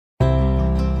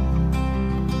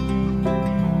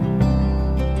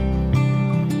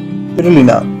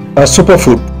Spirulina, a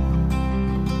superfood.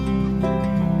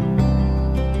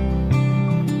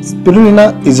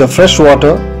 Spirulina is a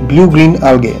freshwater blue-green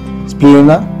algae.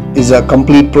 Spirulina is a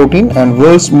complete protein and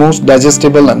world's most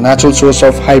digestible and natural source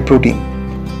of high protein.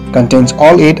 Contains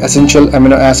all 8 essential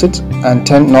amino acids and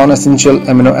 10 non-essential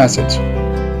amino acids.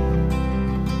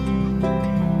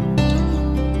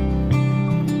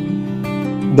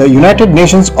 The United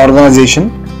Nations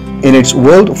Organization, in its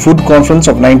World Food Conference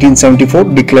of 1974,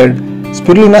 declared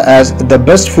spirulina as the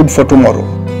best food for tomorrow.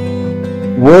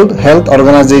 World Health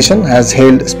Organization has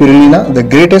hailed spirulina the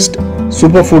greatest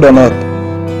superfood on earth.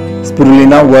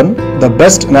 Spirulina won the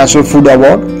Best Natural Food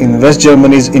Award in West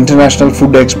Germany's International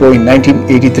Food Expo in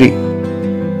 1983.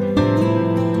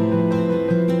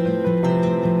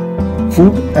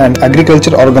 Food and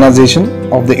Agriculture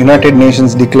Organization of the United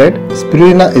Nations declared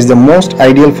spirulina is the most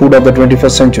ideal food of the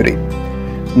 21st century.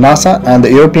 NASA and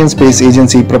the European Space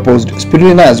Agency proposed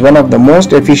spirulina as one of the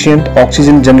most efficient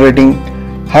oxygen-generating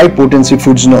high-potency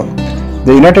foods known.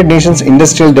 The United Nations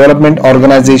Industrial Development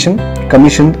Organization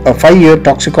commissioned a 5-year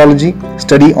toxicology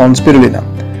study on spirulina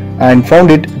and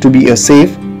found it to be a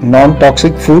safe,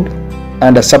 non-toxic food,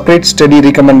 and a separate study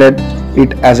recommended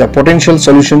it as a potential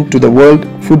solution to the world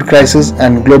food crisis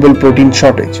and global protein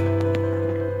shortage.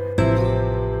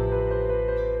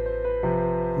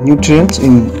 Nutrients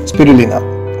in spirulina: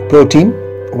 protein,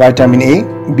 vitamin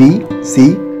A, B,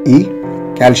 C, E,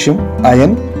 calcium,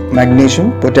 iron,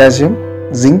 magnesium, potassium,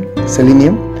 zinc,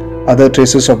 selenium, other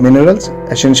traces of minerals,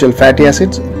 essential fatty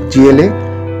acids, GLA,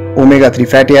 omega-3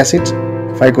 fatty acids,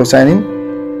 phycocyanin,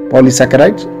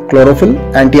 polysaccharides, chlorophyll,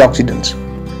 antioxidants.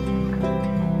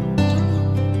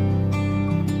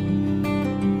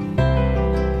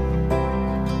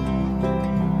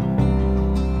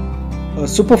 A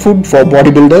superfood for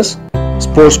bodybuilders,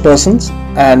 sports persons,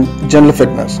 and general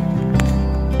fitness.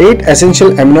 8 essential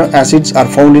amino acids are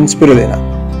found in spirulina.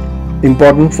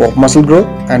 Important for muscle growth,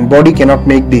 and body cannot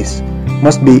make these.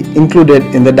 Must be included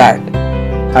in the diet: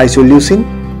 isoleucine,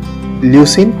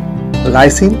 leucine,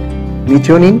 lysine,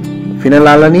 methionine,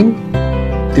 phenylalanine,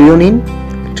 threonine,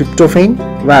 tryptophan,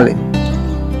 valine.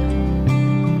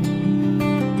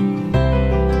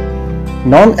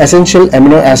 Non-essential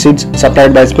amino acids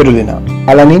supplied by spirulina: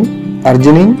 alanine,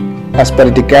 arginine,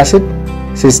 aspartic acid,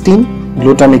 cysteine,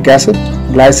 glutamic acid,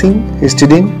 glycine,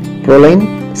 histidine, proline,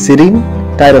 serine,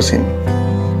 tyrosine.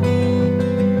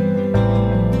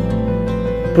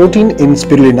 Protein in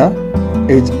spirulina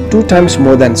is 2 times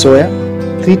more than soya,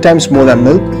 3 times more than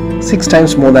milk, 6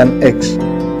 times more than eggs.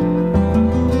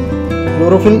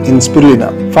 Chlorophyll in spirulina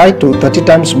 5 to 30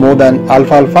 times more than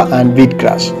alfalfa and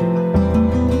wheatgrass.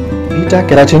 Beta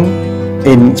carotene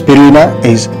in spirulina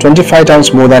is 25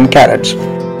 times more than carrots.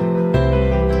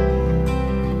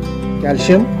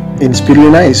 Calcium in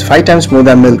spirulina is 5 times more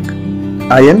than milk.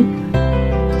 Iron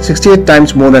 68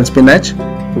 times more than spinach.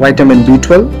 Vitamin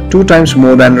B12 2 times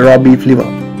more than raw beef liver.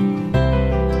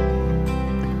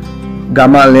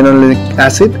 Gamma linolenic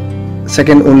acid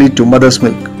second only to mother's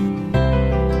milk.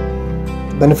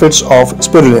 Benefits of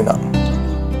spirulina: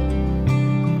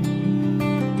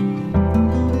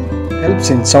 helps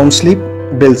in sound sleep,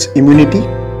 builds immunity,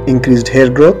 increased hair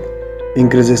growth,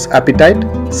 increases appetite,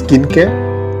 skin care,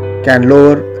 can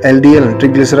lower LDL and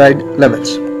triglyceride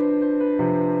levels.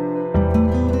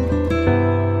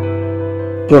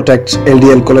 Protects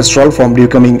LDL cholesterol from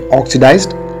becoming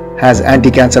oxidized, has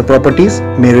anti-cancer properties,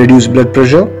 may reduce blood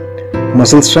pressure,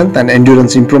 muscle strength and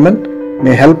endurance improvement,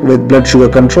 may help with blood sugar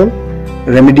control,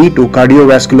 remedy to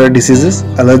cardiovascular diseases,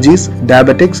 allergies,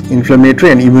 diabetics,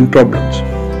 inflammatory and immune problems.